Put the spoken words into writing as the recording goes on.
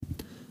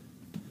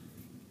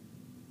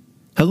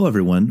Hello,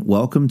 everyone.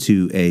 Welcome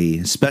to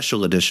a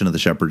special edition of the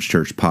Shepherd's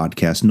Church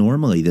podcast.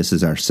 Normally, this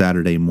is our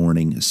Saturday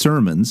morning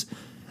sermons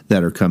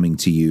that are coming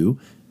to you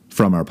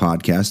from our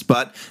podcast,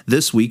 but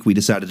this week we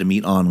decided to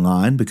meet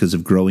online because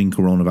of growing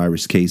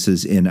coronavirus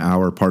cases in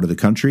our part of the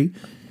country,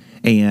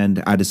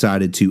 and I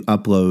decided to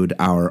upload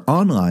our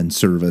online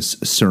service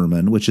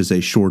sermon, which is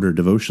a shorter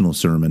devotional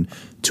sermon,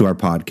 to our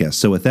podcast.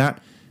 So with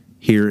that,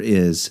 here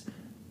is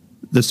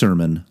the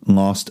sermon,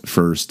 Lost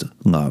First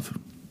Love.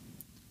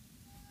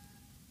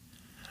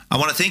 I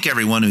want to thank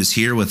everyone who's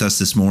here with us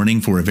this morning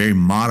for a very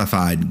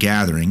modified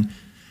gathering.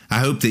 I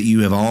hope that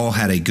you have all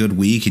had a good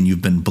week and you've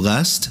been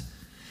blessed.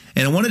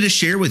 And I wanted to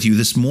share with you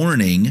this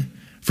morning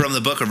from the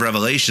book of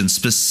Revelation,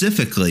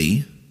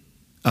 specifically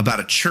about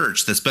a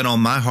church that's been on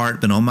my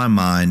heart, been on my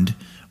mind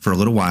for a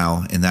little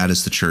while, and that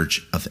is the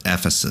church of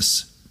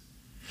Ephesus.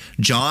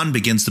 John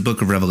begins the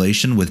book of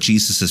Revelation with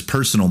Jesus'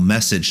 personal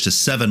message to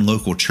 7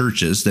 local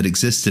churches that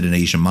existed in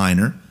Asia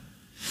Minor,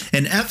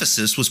 and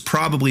Ephesus was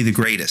probably the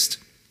greatest.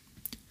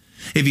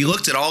 If you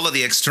looked at all of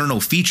the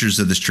external features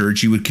of this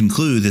church, you would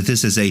conclude that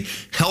this is a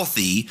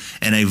healthy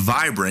and a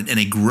vibrant and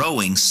a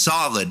growing,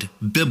 solid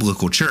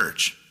biblical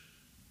church.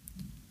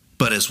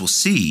 But as we'll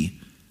see,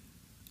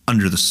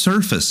 under the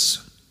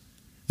surface,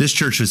 this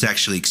church was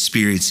actually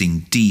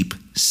experiencing deep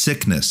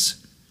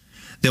sickness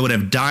that would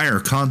have dire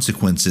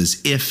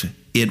consequences if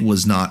it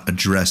was not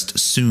addressed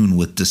soon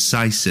with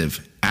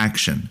decisive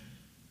action.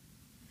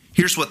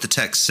 Here's what the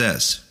text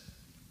says.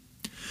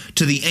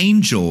 To the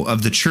angel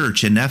of the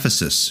church in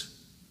Ephesus,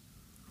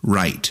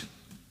 write,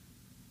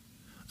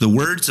 the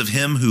words of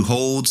him who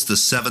holds the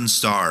 7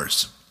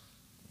 stars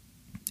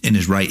in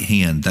his right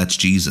hand, that's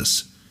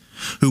Jesus,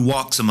 who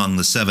walks among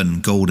the 7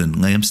 golden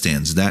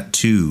lampstands, that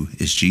too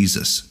is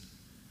Jesus.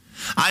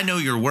 I know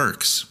your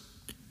works,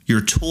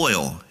 your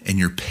toil and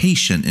your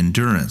patient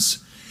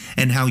endurance,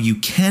 and how you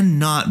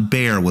cannot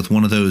bear with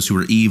one of those who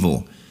are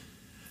evil,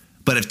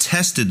 but have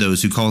tested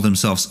those who call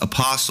themselves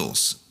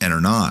apostles and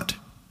are not,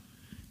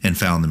 and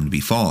found them to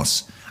be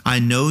false. I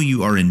know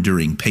you are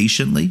enduring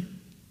patiently,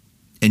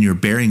 and you're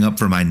bearing up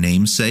for my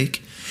name's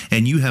sake,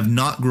 and you have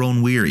not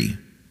grown weary.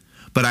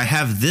 But I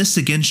have this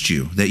against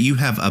you, that you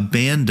have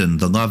abandoned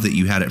the love that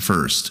you had at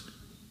first.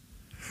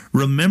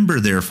 Remember,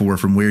 therefore,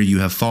 from where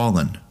you have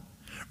fallen.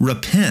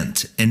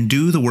 Repent and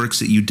do the works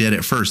that you did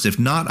at first. If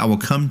not, I will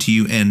come to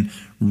you and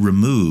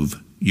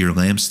remove your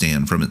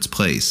lampstand from its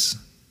place,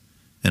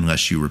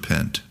 unless you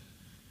repent.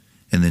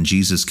 And then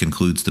Jesus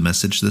concludes the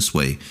message this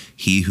way,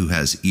 he who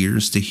has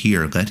ears to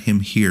hear, let him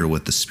hear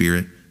what the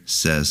Spirit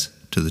says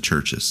to the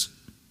churches.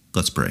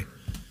 Let's pray.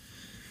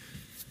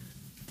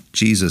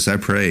 Jesus, I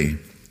pray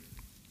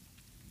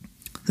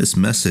this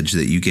message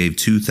that you gave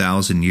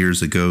 2,000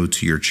 years ago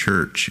to your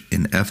church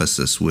in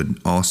Ephesus would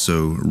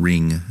also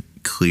ring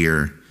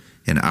clear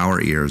in our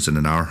ears and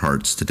in our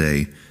hearts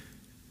today.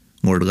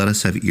 Lord, let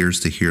us have ears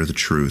to hear the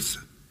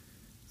truth.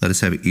 Let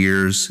us have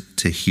ears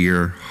to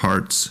hear,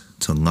 hearts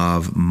to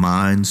love,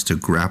 minds to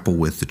grapple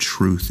with the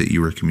truth that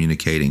you are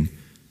communicating.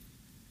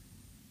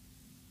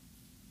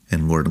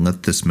 And Lord,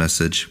 let this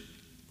message,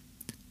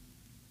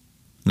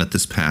 let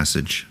this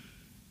passage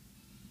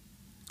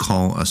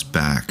call us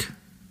back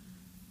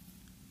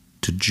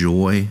to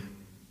joy,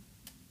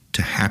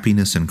 to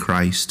happiness in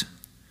Christ,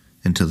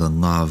 and to the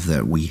love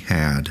that we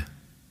had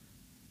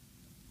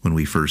when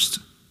we first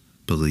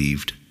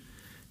believed.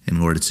 And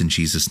Lord, it's in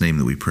Jesus' name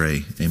that we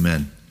pray.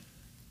 Amen.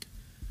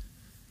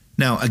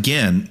 Now,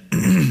 again,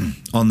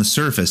 on the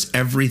surface,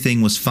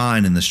 everything was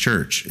fine in this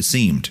church, it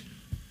seemed.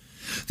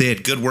 They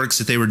had good works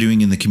that they were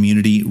doing in the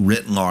community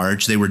writ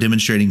large. They were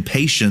demonstrating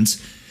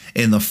patience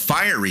in the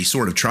fiery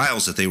sort of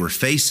trials that they were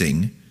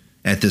facing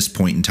at this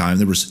point in time.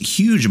 There was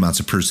huge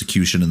amounts of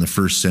persecution in the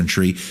first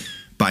century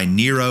by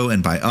Nero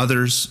and by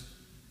others.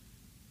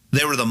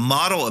 They were the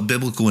model of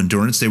biblical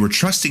endurance. They were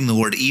trusting the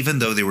Lord even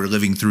though they were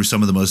living through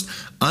some of the most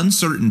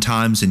uncertain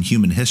times in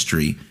human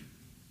history.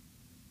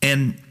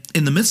 And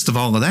in the midst of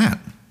all of that,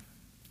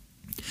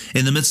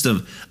 in the midst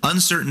of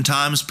uncertain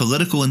times,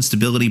 political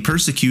instability,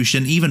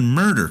 persecution, even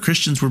murder,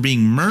 Christians were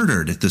being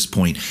murdered at this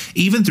point.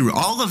 Even through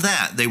all of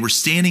that, they were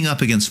standing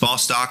up against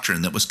false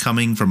doctrine that was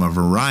coming from a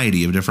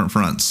variety of different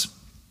fronts.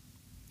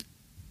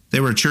 They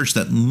were a church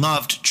that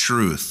loved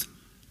truth,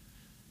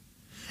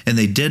 and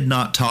they did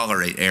not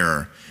tolerate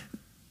error.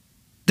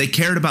 They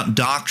cared about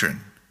doctrine,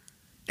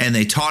 and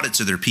they taught it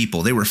to their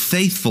people. They were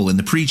faithful in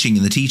the preaching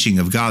and the teaching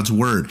of God's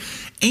word,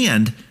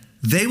 and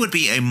they would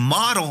be a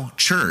model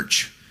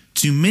church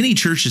to many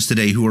churches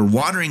today who are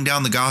watering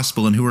down the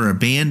gospel and who are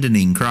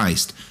abandoning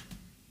Christ.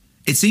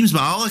 It seems by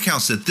all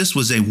accounts that this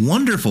was a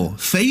wonderful,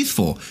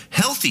 faithful,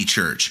 healthy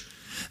church.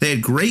 They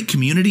had great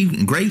community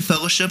and great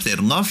fellowship. They had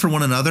love for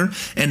one another,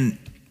 and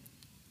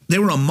they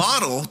were a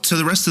model to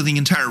the rest of the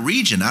entire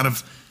region. Out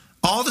of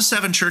all the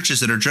 7 churches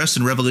that are addressed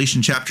in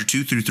Revelation chapter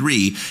 2 through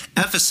 3,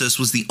 Ephesus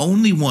was the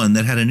only one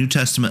that had a New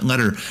Testament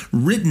letter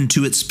written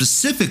to it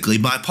specifically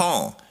by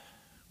Paul,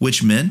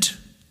 which meant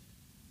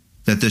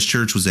that this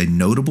church was a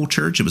notable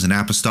church. It was an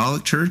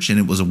apostolic church, and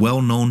it was a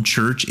well-known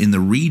church in the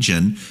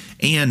region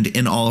and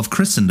in all of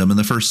Christendom in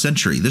the first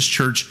century. This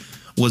church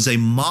was a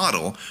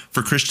model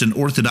for Christian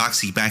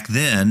orthodoxy back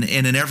then,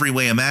 and in every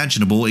way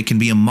imaginable, it can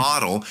be a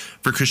model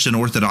for Christian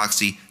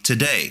orthodoxy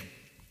today.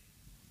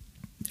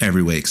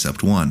 Every way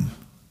except one.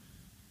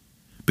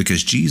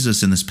 Because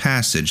Jesus in this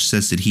passage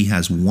says that he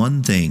has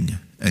one thing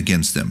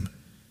against them.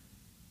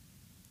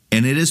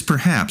 And it is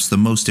perhaps the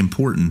most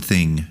important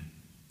thing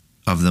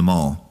of them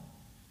all.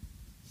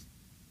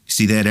 You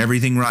see, they had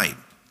everything right.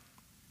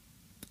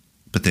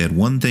 But they had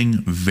one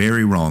thing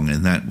very wrong,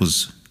 and that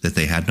was that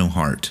they had no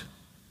heart.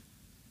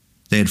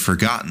 They had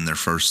forgotten their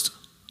first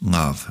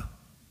love.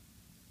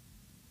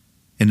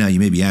 And now you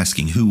may be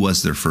asking, who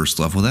was their first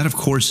love? Well, that, of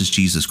course, is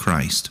Jesus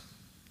Christ.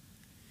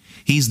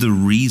 He's the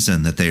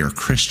reason that they are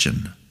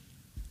Christian.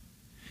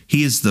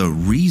 He is the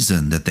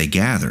reason that they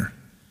gather.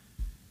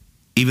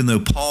 Even though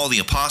Paul the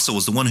apostle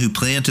was the one who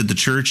planted the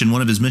church in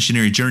one of his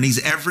missionary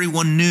journeys,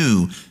 everyone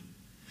knew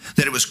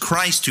that it was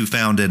Christ who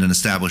founded and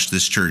established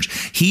this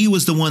church. He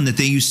was the one that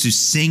they used to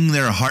sing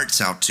their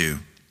hearts out to.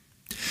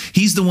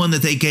 He's the one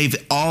that they gave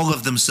all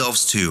of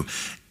themselves to.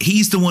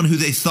 He's the one who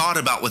they thought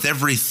about with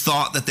every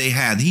thought that they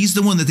had. He's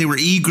the one that they were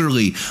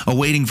eagerly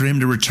awaiting for him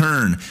to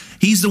return.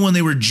 He's the one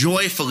they were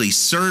joyfully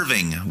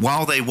serving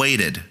while they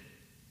waited.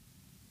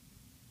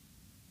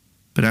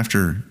 But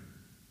after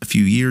a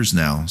few years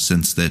now,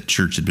 since that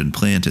church had been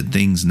planted,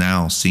 things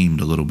now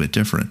seemed a little bit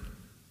different.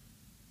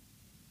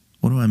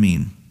 What do I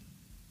mean?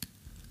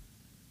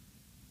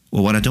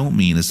 Well, what I don't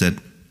mean is that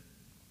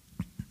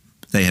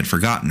they had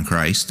forgotten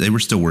Christ. They were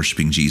still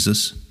worshiping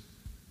Jesus.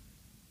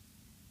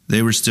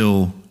 They were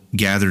still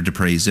gathered to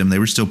praise him. They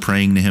were still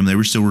praying to him. They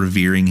were still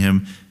revering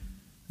him.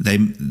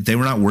 They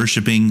were not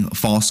worshiping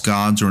false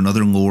gods or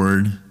another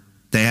lord.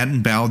 They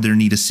hadn't bowed their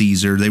knee to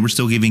Caesar. They were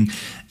still giving,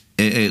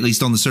 at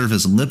least on the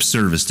surface, lip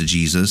service to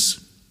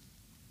Jesus.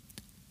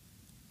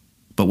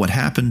 But what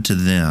happened to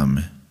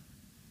them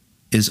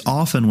is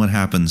often what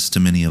happens to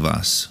many of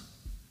us.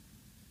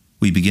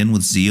 We begin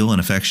with zeal and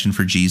affection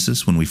for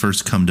Jesus. When we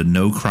first come to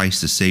know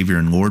Christ as Savior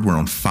and Lord, we're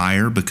on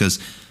fire because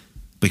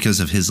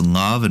of his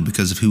love and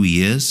because of who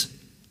he is.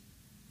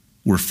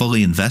 We're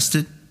fully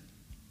invested.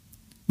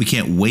 We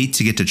can't wait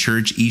to get to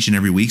church each and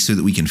every week so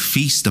that we can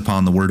feast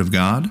upon the Word of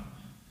God.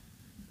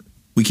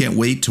 We can't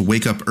wait to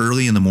wake up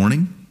early in the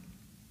morning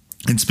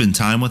and spend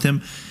time with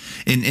him.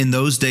 In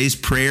those days,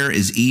 prayer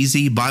is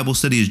easy, Bible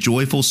study is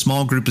joyful,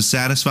 small group is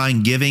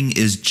satisfying, giving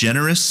is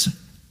generous.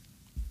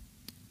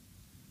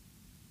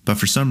 But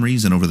for some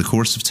reason, over the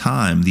course of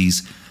time,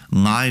 these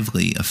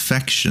lively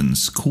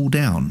affections cool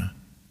down.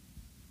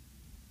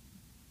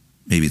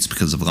 Maybe it's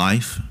because of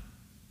life.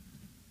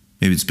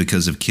 Maybe it's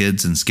because of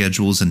kids and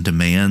schedules and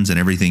demands and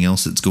everything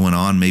else that's going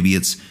on. Maybe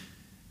it's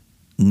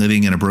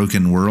living in a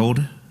broken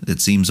world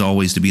that seems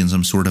always to be in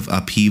some sort of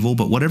upheaval.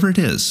 But whatever it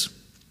is,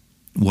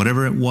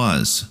 whatever it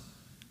was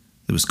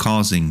that was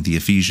causing the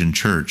Ephesian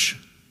church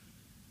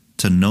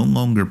to no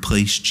longer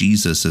place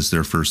Jesus as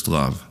their first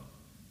love.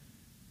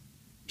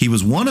 He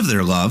was one of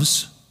their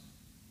loves,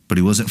 but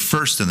he wasn't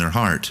first in their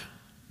heart.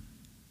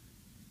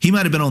 He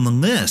might have been on the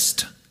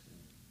list,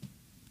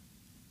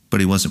 but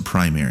he wasn't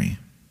primary.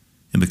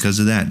 And because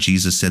of that,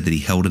 Jesus said that he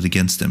held it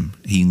against them.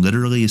 He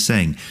literally is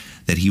saying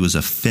that he was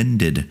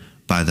offended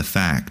by the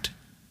fact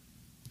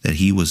that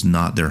he was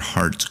not their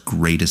heart's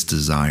greatest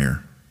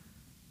desire.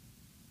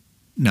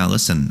 Now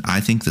listen,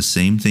 I think the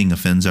same thing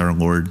offends our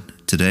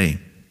Lord today.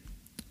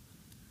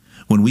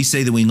 When we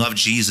say that we love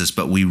Jesus,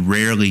 but we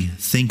rarely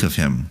think of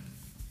him.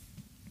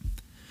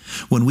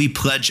 When we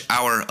pledge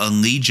our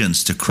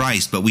allegiance to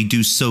Christ, but we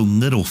do so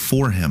little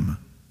for him.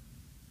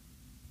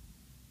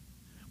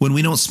 When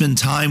we don't spend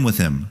time with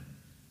him,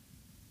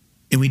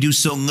 and we do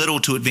so little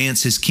to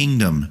advance his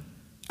kingdom,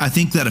 I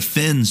think that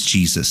offends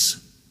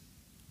Jesus,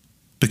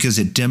 because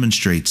it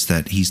demonstrates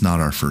that he's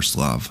not our first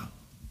love.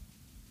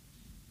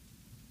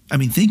 I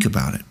mean, think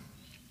about it.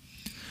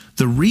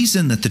 The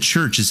reason that the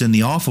church is in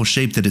the awful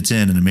shape that it's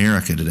in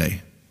America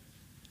today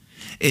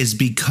is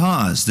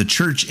because the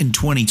church in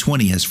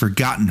 2020 has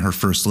forgotten her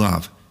first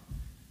love.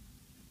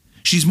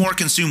 She's more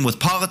consumed with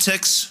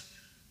politics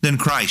than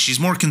Christ. She's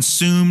more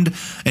consumed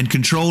and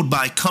controlled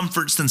by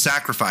comforts than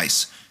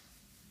sacrifice.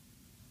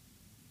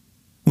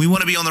 We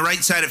want to be on the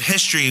right side of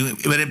history,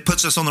 but it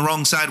puts us on the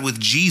wrong side with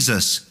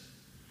Jesus.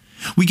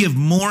 We give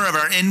more of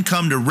our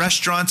income to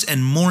restaurants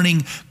and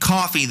morning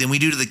coffee than we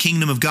do to the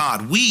kingdom of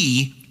God.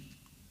 We,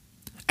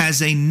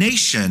 as a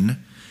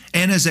nation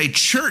and as a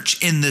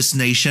church in this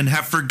nation,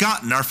 have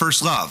forgotten our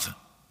first love.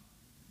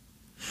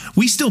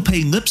 We still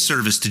pay lip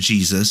service to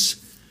Jesus,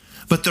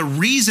 but the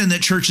reason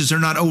that churches are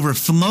not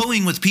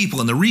overflowing with people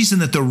and the reason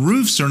that the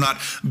roofs are not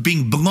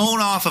being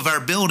blown off of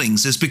our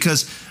buildings is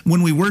because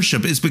when we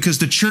worship is because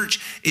the church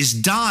is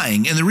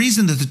dying. And the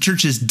reason that the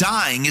church is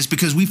dying is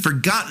because we've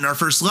forgotten our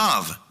first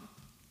love.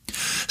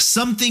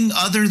 Something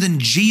other than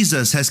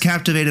Jesus has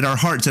captivated our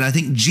hearts, and I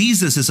think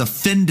Jesus is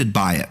offended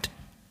by it.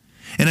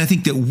 And I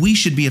think that we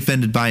should be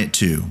offended by it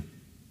too.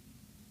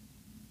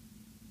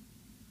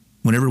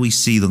 Whenever we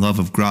see the love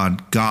of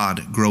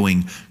God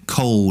growing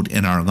cold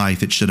in our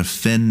life, it should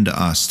offend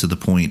us to the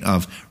point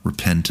of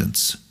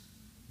repentance.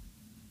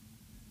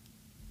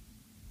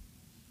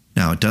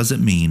 Now, it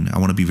doesn't mean, I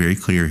want to be very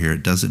clear here,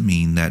 it doesn't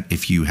mean that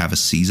if you have a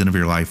season of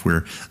your life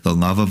where the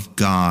love of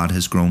God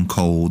has grown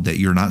cold, that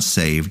you're not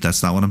saved.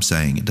 That's not what I'm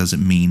saying. It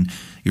doesn't mean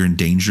you're in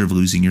danger of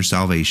losing your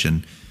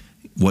salvation.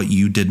 What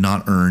you did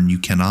not earn, you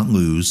cannot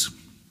lose.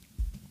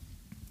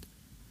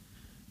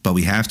 But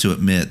we have to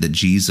admit that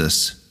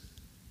Jesus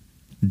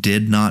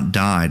did not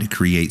die to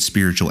create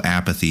spiritual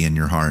apathy in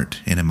your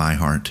heart and in my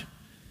heart.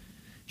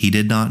 He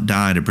did not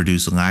die to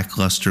produce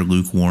lackluster,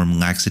 lukewarm,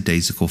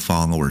 lackadaisical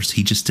followers.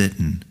 He just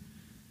didn't.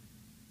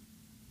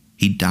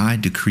 He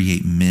died to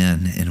create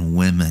men and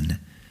women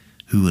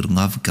who would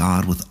love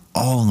God with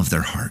all of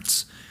their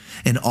hearts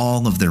and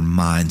all of their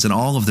minds and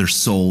all of their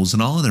souls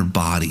and all of their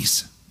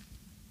bodies.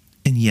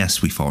 And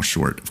yes, we fall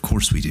short. Of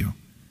course we do.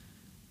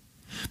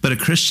 But a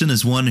Christian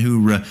is one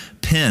who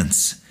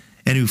repents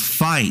and who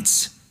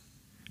fights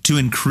to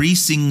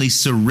increasingly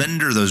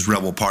surrender those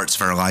rebel parts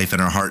of our life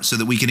and our heart so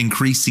that we can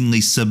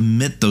increasingly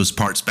submit those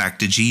parts back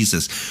to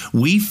Jesus.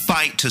 We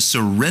fight to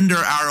surrender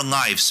our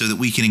life so that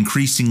we can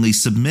increasingly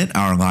submit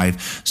our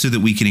life so that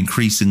we can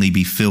increasingly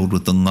be filled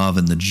with the love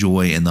and the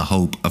joy and the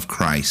hope of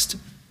Christ.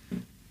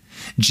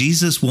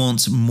 Jesus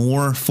wants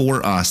more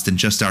for us than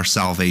just our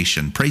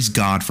salvation. Praise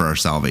God for our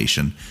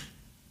salvation.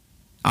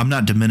 I'm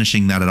not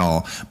diminishing that at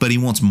all, but he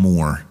wants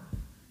more.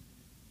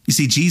 You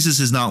see,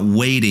 Jesus is not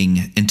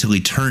waiting until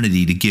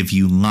eternity to give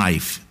you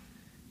life.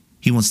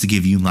 He wants to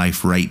give you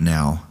life right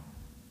now.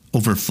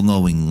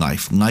 Overflowing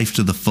life, life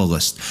to the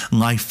fullest,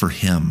 life for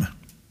him.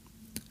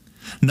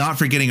 Not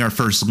forgetting our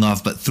first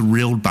love, but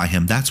thrilled by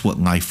him. That's what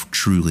life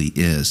truly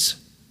is.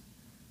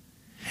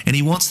 And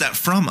he wants that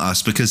from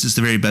us because it's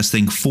the very best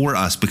thing for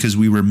us, because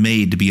we were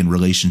made to be in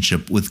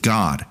relationship with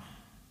God.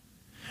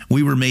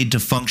 We were made to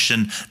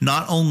function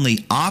not only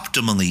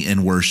optimally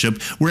in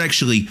worship, we're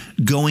actually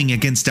going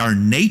against our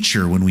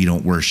nature when we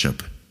don't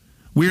worship.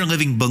 We're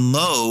living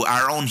below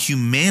our own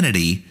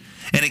humanity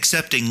and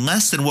accepting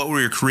less than what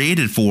we were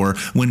created for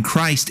when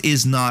Christ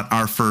is not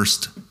our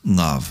first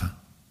love.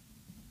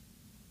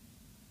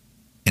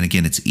 And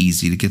again, it's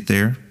easy to get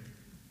there,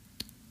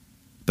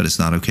 but it's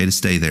not okay to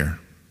stay there.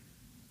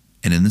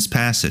 And in this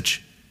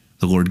passage,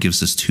 the Lord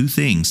gives us two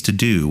things to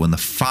do when the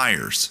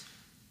fires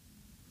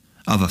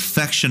of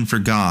affection for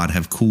God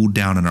have cooled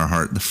down in our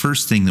heart. The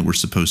first thing that we're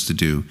supposed to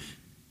do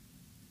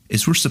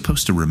is we're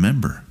supposed to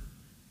remember.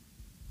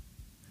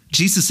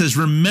 Jesus says,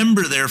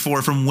 remember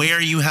therefore from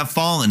where you have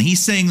fallen.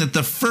 He's saying that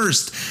the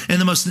first and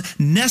the most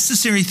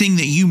necessary thing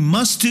that you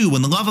must do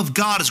when the love of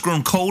God has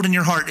grown cold in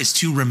your heart is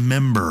to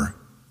remember.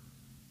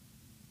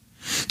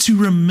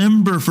 To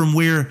remember from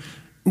where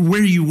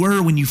you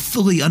were when you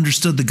fully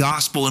understood the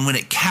gospel and when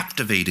it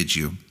captivated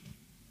you.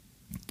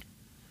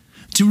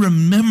 To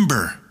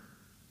remember.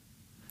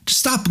 To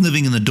stop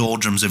living in the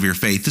doldrums of your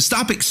faith, to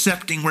stop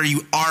accepting where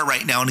you are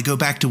right now and to go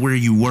back to where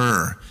you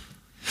were.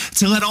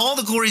 To let all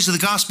the glories of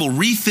the gospel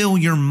refill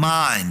your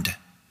mind.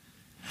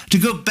 To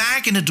go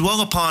back and to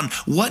dwell upon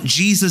what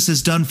Jesus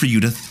has done for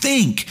you. To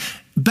think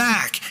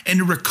back and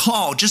to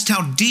recall just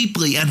how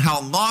deeply and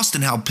how lost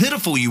and how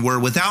pitiful you were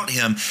without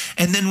him.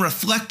 And then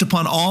reflect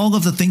upon all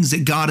of the things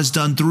that God has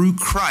done through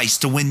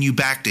Christ to win you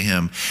back to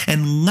him.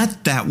 And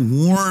let that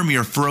warm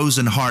your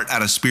frozen heart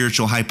out of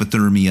spiritual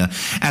hypothermia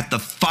at the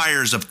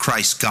fires of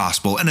Christ's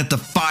gospel and at the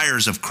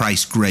fires of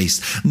Christ's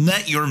grace.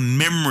 Let your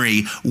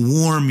memory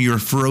warm your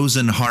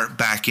frozen heart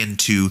back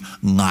into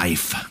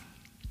life.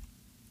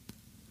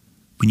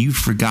 When you've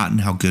forgotten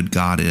how good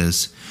God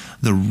is,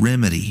 the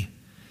remedy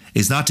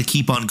is not to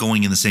keep on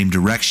going in the same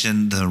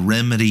direction. The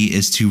remedy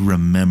is to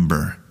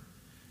remember,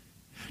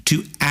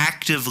 to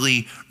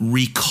actively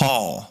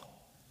recall.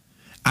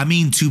 I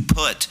mean, to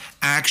put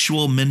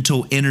actual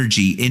mental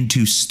energy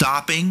into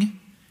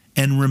stopping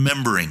and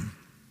remembering.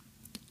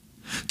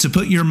 To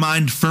put your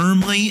mind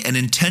firmly and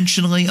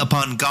intentionally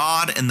upon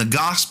God and the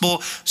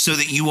gospel so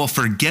that you will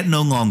forget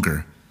no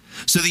longer.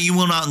 So that you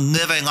will not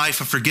live a life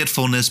of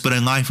forgetfulness, but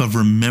a life of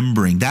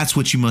remembering. That's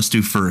what you must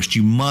do first.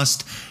 You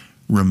must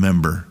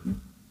remember.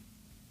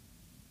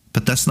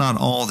 But that's not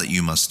all that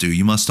you must do.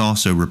 You must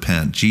also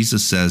repent.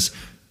 Jesus says,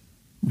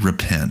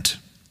 repent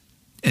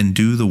and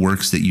do the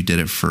works that you did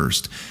at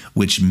first,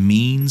 which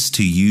means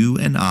to you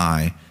and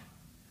I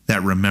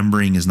that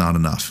remembering is not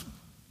enough.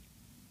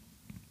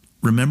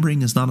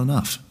 Remembering is not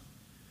enough.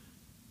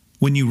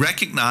 When you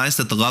recognize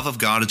that the love of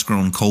God has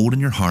grown cold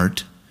in your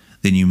heart,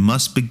 then you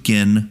must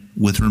begin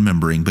with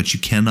remembering, but you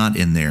cannot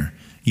end there.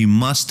 You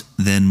must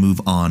then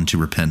move on to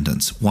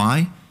repentance.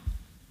 Why?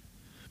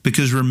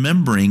 Because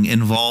remembering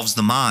involves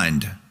the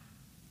mind.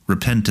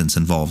 Repentance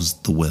involves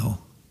the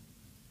will.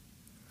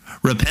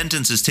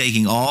 Repentance is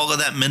taking all of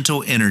that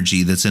mental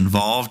energy that's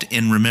involved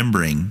in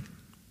remembering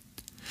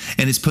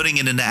and it's putting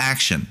it into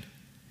action.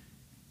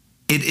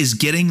 It is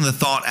getting the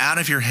thought out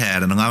of your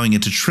head and allowing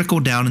it to trickle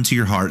down into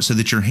your heart so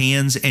that your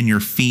hands and your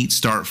feet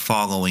start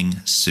following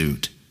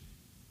suit.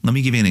 Let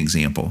me give you an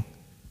example.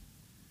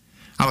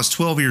 I was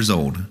 12 years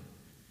old,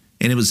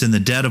 And it was in the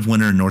dead of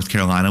winter in North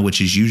Carolina,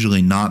 which is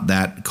usually not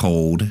that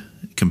cold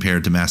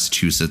compared to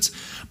Massachusetts.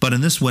 But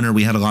in this winter,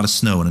 we had a lot of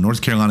snow. And in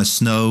North Carolina,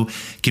 snow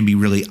can be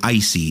really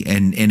icy,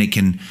 and it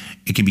can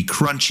be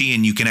crunchy,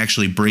 and you can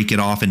actually break it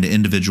off into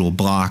individual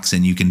blocks,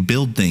 and you can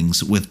build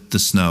things with the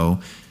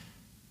snow.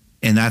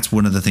 And that's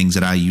one of the things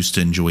that I used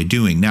to enjoy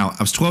doing. Now,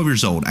 I was 12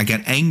 years old. I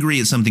got angry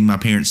at something my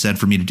parents said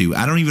for me to do.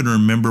 I don't even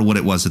remember what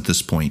it was at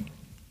this point.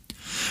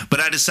 But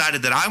I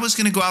decided that I was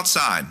going to go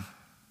outside,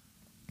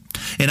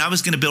 and I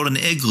was going to build an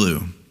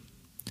igloo.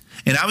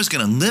 And I was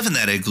going to live in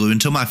that igloo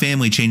until my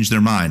family changed their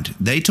mind.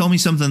 They told me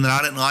something that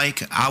I didn't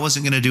like. I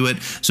wasn't going to do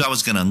it. So I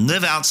was going to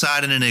live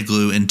outside in an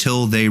igloo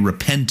until they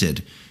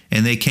repented.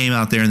 And they came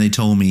out there and they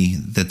told me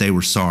that they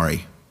were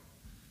sorry.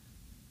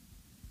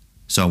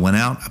 So I went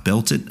out, I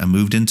built it, I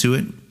moved into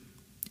it.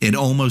 It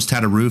almost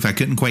had a roof. I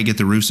couldn't quite get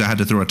the roof, so I had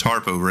to throw a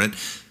tarp over it.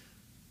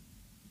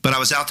 But I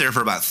was out there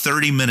for about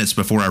 30 minutes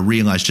before I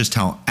realized just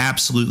how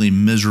absolutely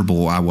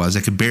miserable I was.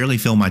 I could barely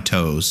feel my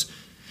toes.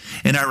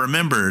 And I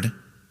remembered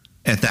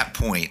at that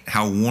point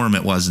how warm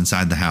it was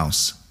inside the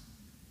house.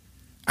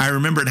 I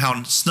remembered how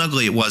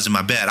snuggly it was in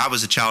my bed. I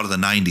was a child of the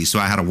 90s, so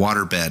I had a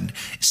water bed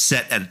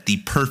set at the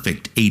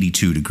perfect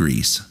 82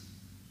 degrees.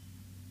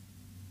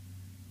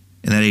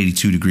 And that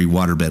 82-degree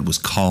waterbed was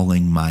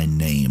calling my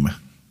name.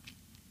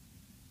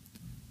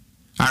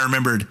 I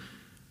remembered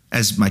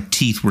as my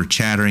teeth were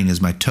chattering,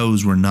 as my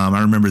toes were numb,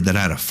 I remembered that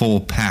I had a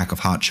full pack of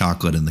hot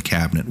chocolate in the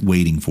cabinet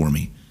waiting for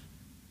me.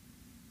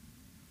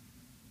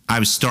 I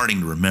was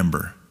starting to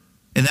remember.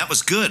 And that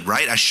was good,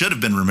 right? I should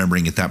have been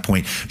remembering at that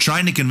point.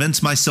 Trying to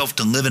convince myself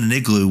to live in an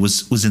igloo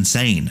was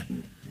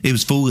insane. It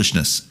was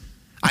foolishness.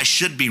 I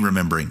should be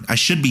remembering. I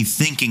should be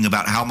thinking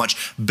about how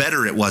much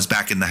better it was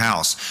back in the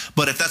house.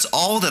 But if that's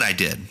all that I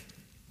did,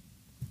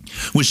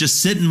 was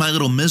just sit in my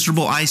little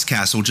miserable ice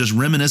castle, just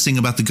reminiscing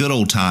about the good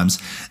old times,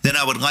 then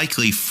I would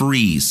likely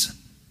freeze.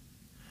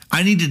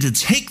 I needed to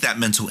take that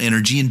mental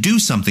energy and do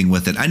something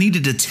with it. I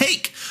needed to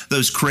take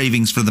those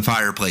cravings for the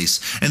fireplace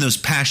and those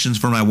passions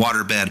for my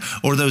waterbed,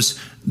 or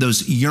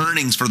those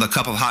yearnings for the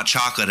cup of hot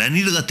chocolate. I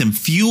needed to let them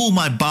fuel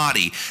my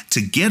body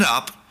to get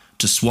up,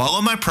 to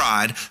swallow my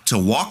pride, to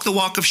walk the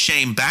walk of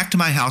shame back to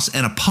my house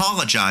and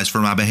apologize for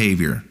my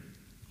behavior.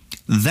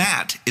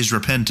 That is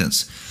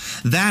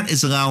repentance. That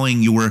is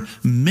allowing your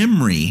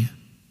memory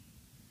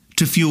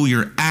to fuel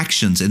your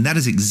actions. And that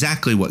is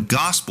exactly what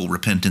gospel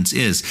repentance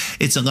is.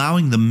 It's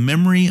allowing the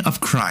memory of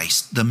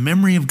Christ, the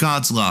memory of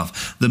God's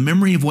love, the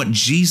memory of what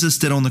Jesus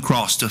did on the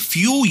cross to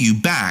fuel you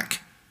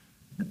back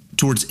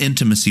towards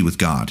intimacy with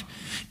God.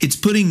 It's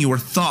putting your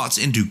thoughts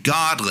into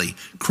godly,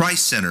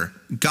 Christ-centered,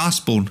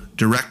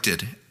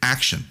 gospel-directed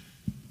action.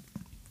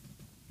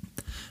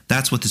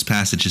 That's what this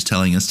passage is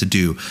telling us to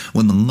do.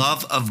 When the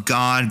love of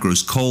God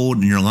grows cold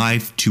in your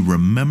life, to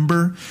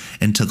remember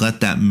and to let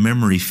that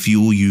memory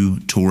fuel you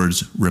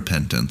towards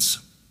repentance.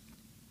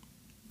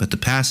 But the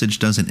passage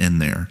doesn't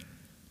end there.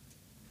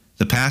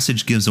 The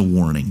passage gives a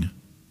warning.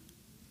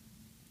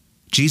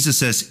 Jesus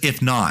says,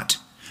 if not,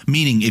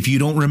 meaning if you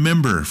don't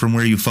remember from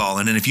where you've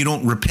fallen, and if you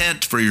don't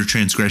repent for your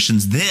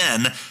transgressions,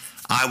 then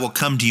I will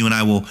come to you and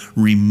I will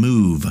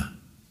remove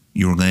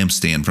your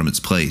lampstand from its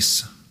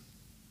place.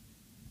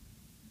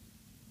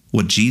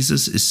 What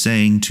Jesus is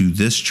saying to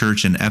this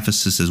church in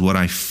Ephesus is what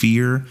I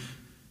fear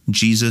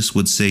Jesus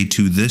would say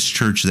to this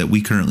church that we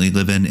currently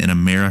live in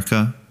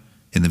America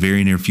in the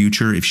very near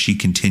future if she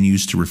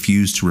continues to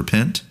refuse to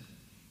repent.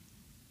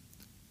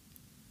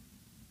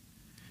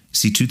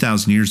 See,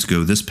 2,000 years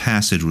ago, this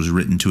passage was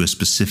written to a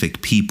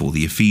specific people,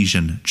 the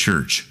Ephesian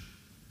church.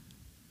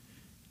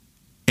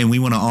 And we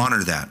want to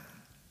honor that.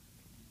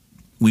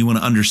 We want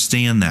to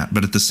understand that.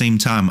 But at the same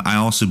time, I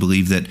also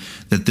believe that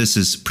this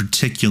is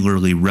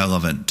particularly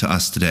relevant to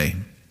us today.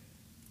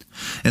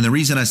 And the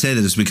reason I say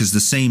that is because the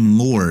same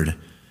Lord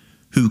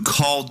who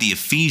called the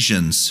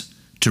Ephesians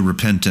to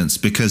repentance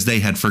because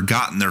they had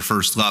forgotten their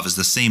first love is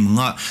the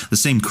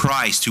same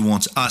Christ who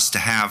wants us to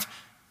have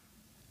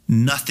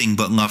nothing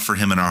but love for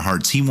him in our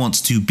hearts. He wants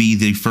to be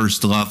the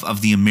first love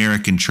of the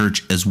American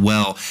church as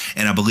well.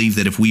 And I believe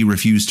that if we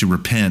refuse to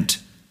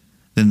repent,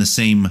 then the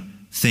same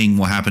thing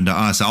will happen to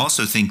us. I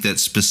also think that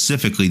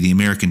specifically the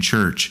American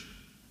church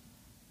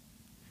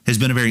has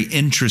been a very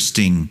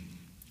interesting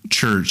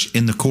church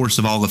in the course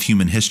of all of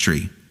human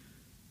history.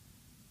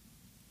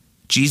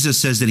 Jesus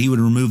says that he would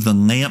remove the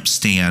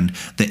lampstand,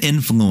 the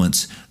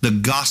influence, the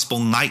gospel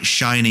light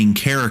shining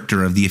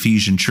character of the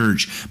Ephesian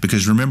church.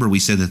 Because remember, we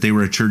said that they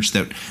were a church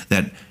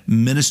that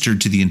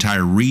ministered to the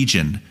entire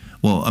region.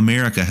 Well,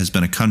 America has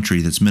been a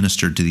country that's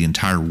ministered to the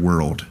entire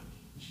world.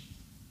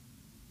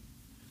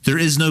 There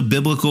is no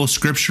biblical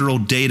scriptural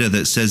data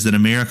that says that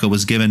America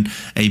was given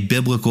a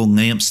biblical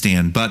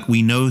lampstand, but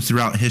we know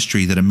throughout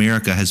history that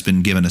America has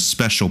been given a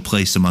special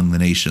place among the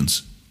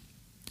nations.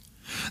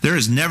 There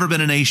has never been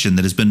a nation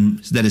that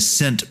has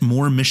sent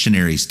more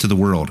missionaries to the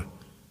world.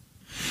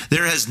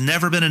 There has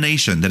never been a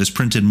nation that has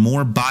printed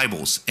more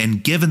Bibles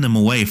and given them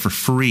away for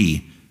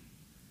free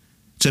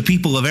to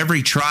people of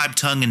every tribe,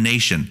 tongue, and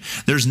nation.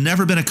 There's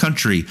never been a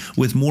country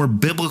with more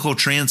biblical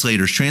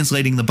translators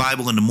translating the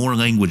Bible into more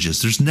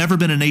languages. There's never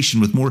been a nation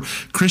with more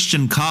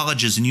Christian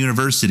colleges and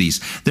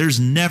universities. There's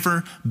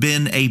never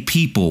been a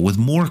people with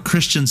more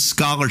Christian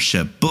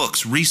scholarship,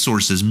 books,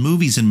 resources,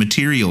 movies, and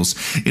materials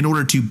in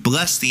order to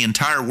bless the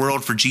entire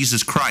world for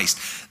Jesus Christ.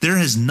 There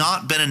has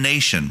not been a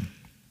nation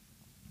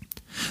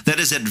that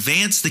has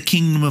advanced the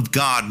kingdom of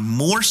God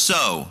more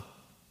so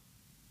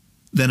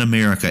than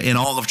America in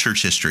all of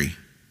church history.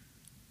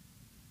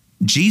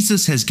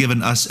 Jesus has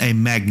given us a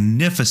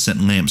magnificent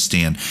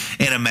lampstand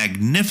and a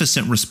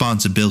magnificent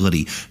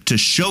responsibility to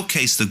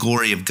showcase the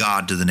glory of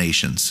God to the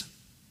nations.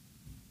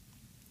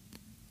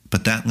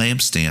 But that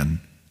lampstand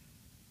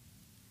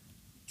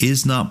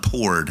is not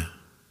poured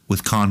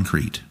with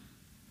concrete,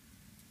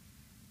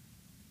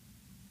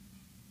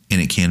 and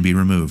it can be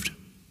removed,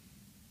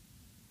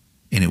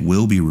 and it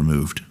will be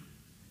removed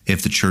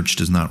if the church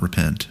does not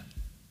repent.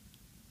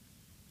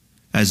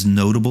 As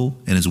notable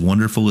and as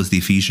wonderful as the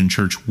Ephesian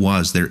church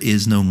was, there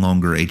is no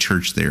longer a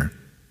church there.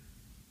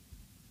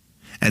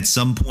 At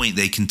some point,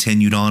 they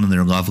continued on in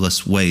their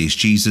loveless ways.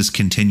 Jesus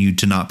continued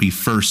to not be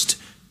first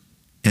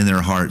in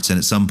their hearts, and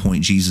at some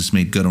point, Jesus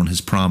made good on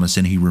his promise,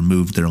 and he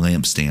removed their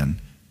lampstand.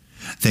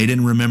 They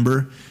didn't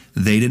remember,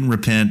 they didn't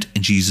repent,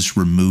 and Jesus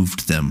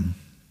removed them.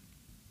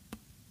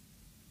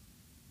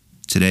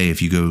 Today,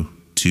 if you go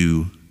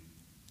to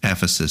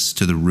Ephesus,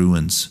 to the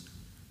ruins,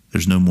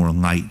 there's no more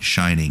light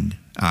shining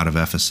out of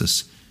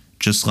Ephesus,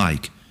 just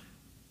like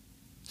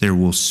there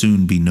will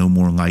soon be no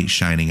more light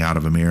shining out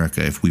of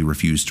America if we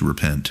refuse to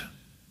repent,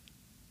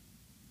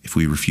 if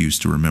we refuse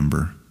to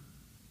remember.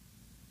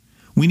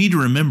 We need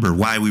to remember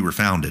why we were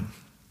founded.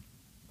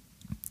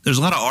 There's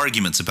a lot of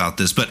arguments about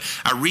this, but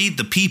I read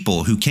the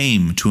people who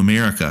came to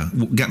America,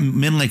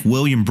 men like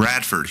William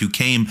Bradford, who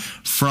came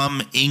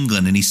from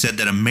England, and he said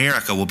that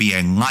America will be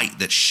a light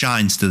that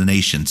shines to the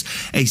nations,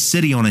 a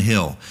city on a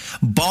hill.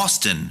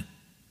 Boston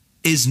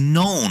is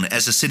known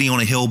as a city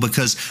on a hill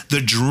because the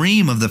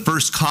dream of the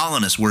first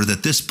colonists were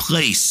that this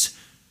place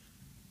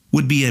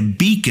would be a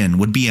beacon,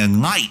 would be a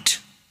light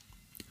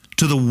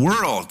to the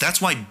world.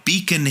 That's why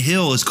Beacon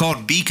Hill is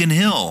called Beacon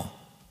Hill.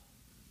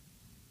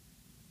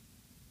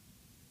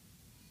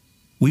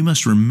 We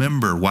must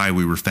remember why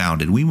we were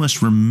founded. We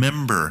must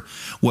remember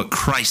what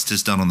Christ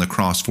has done on the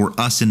cross for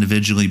us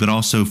individually, but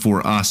also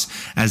for us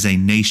as a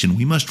nation.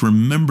 We must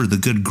remember the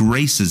good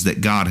graces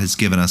that God has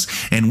given us,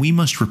 and we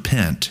must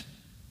repent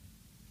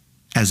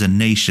as a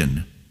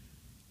nation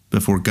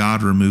before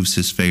God removes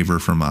his favor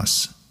from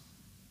us.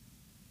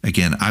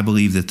 Again, I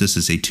believe that this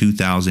is a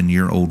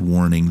 2,000-year-old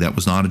warning that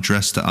was not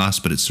addressed to us,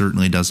 but it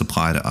certainly does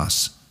apply to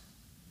us.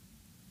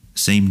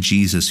 Same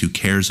Jesus who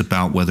cares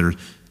about whether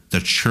the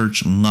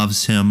church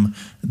loves him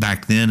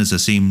back then is the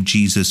same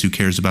Jesus who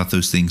cares about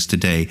those things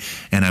today.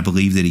 And I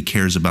believe that he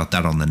cares about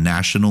that on the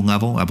national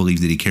level. I believe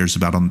that he cares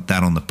about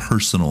that on the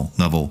personal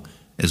level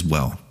as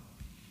well.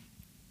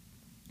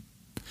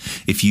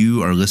 If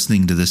you are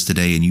listening to this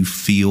today and you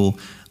feel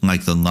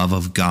like the love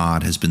of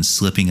God has been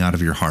slipping out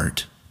of your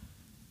heart,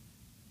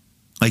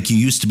 like you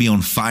used to be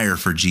on fire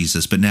for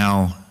Jesus, but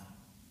now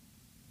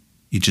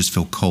you just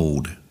feel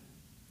cold.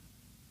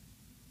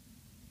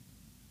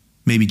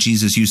 Maybe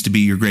Jesus used to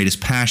be your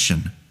greatest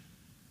passion,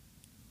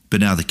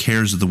 but now the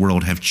cares of the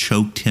world have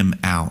choked him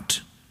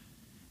out,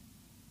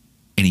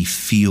 and he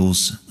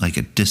feels like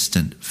a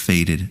distant,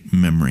 faded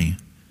memory.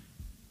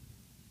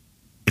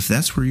 If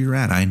that's where you're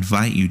at, I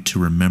invite you to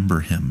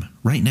remember him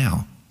right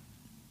now,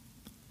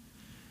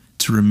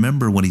 to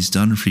remember what he's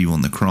done for you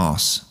on the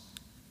cross.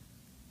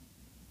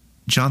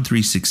 John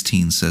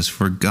 3:16 says,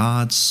 "For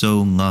God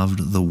so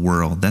loved the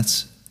world,"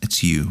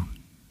 it's you,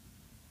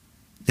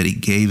 "that he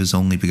gave his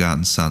only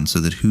begotten Son, so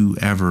that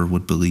whoever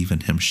would believe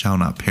in him shall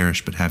not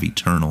perish but have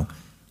eternal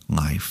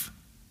life."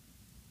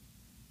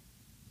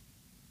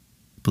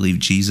 I believe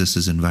Jesus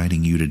is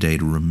inviting you today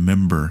to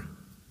remember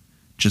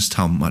just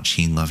how much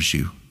he loves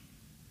you,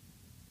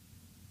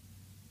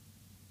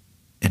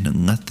 and to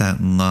let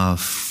that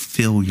love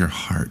fill your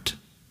heart,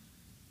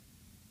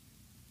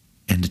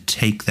 and to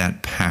take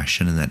that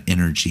passion and that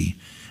energy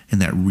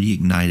and that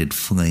reignited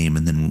flame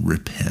and then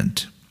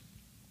repent,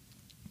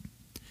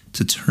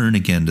 to turn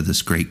again to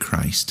this great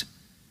Christ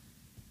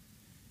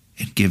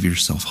and give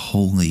yourself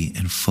wholly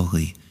and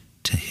fully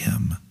to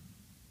him.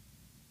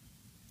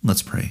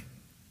 Let's pray.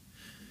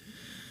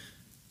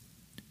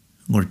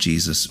 Lord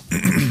Jesus,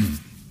 I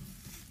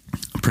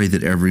pray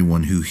that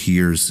everyone who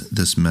hears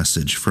this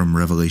message from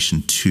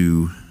Revelation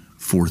 2,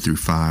 4 through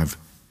 5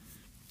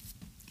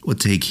 would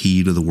take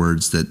heed of the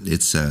words that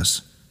it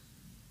says.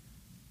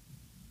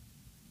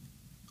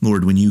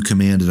 Lord, when you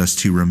commanded us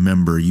to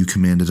remember, you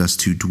commanded us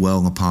to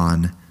dwell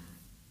upon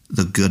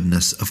the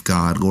goodness of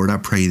God. Lord, I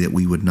pray that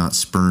we would not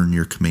spurn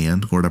your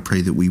command. Lord, I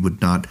pray that we would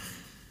not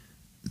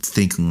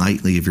think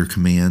lightly of your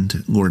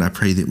command. Lord, I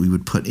pray that we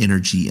would put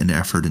energy and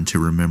effort into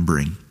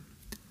remembering.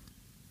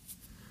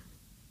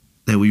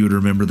 That we would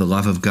remember the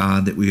love of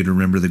God, that we would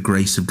remember the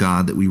grace of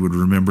God, that we would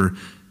remember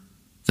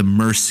the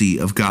mercy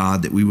of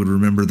God, that we would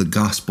remember the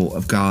gospel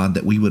of God,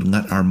 that we would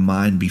let our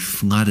mind be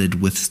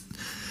flooded with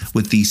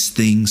these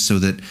things so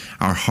that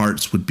our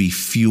hearts would be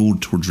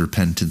fueled towards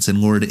repentance.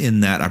 And Lord, in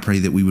that, I pray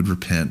that we would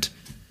repent.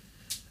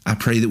 I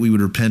pray that we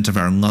would repent of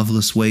our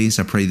loveless ways.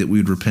 I pray that we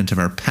would repent of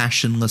our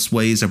passionless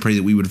ways. I pray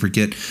that we would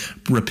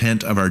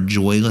repent of our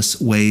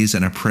joyless ways.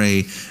 And I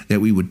pray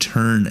that we would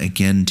turn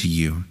again to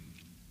you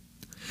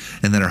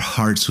and that our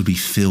hearts would be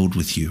filled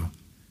with you.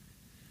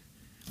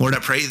 Lord, I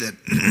pray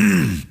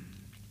that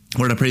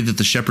Lord, I pray that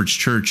the Shepherd's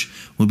Church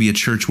will be a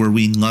church where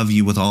we love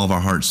you with all of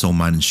our heart, soul,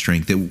 mind, and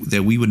strength,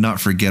 that we would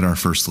not forget our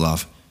first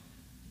love.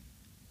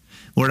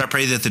 Lord, I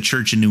pray that the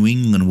church in New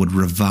England would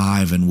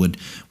revive and would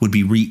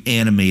be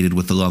reanimated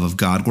with the love of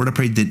God. Lord, I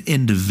pray that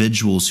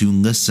individuals who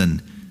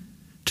listen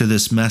to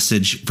this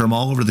message from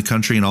all over the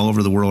country and all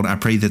over the world, I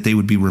pray that they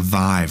would be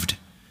revived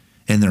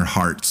in their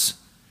hearts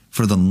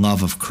for the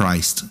love of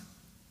Christ.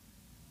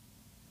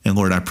 And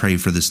Lord, I pray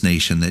for this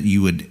nation that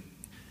you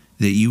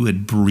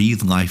would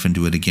breathe life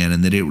into it again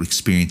and that it would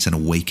experience an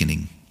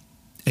awakening,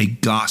 a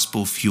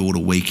gospel-fueled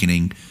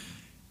awakening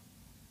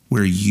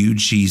where you,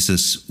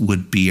 Jesus,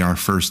 would be our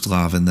first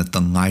love and that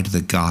the light of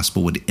the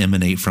gospel would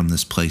emanate from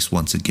this place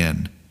once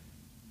again.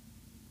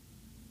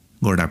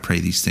 Lord, I pray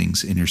these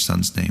things in your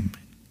Son's name.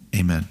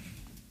 Amen.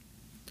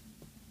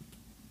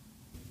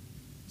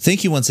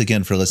 Thank you once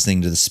again for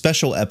listening to the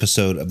special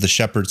episode of the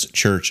Shepherd's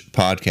Church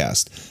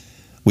podcast.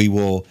 We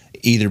will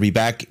either be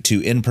back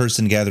to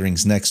in-person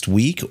gatherings next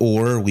week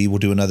or we will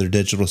do another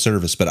digital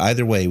service. But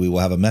either way, we will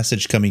have a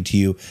message coming to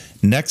you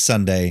next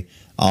Sunday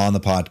on the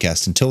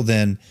podcast. Until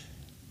then,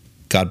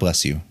 God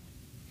bless you.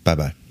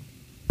 Bye-bye.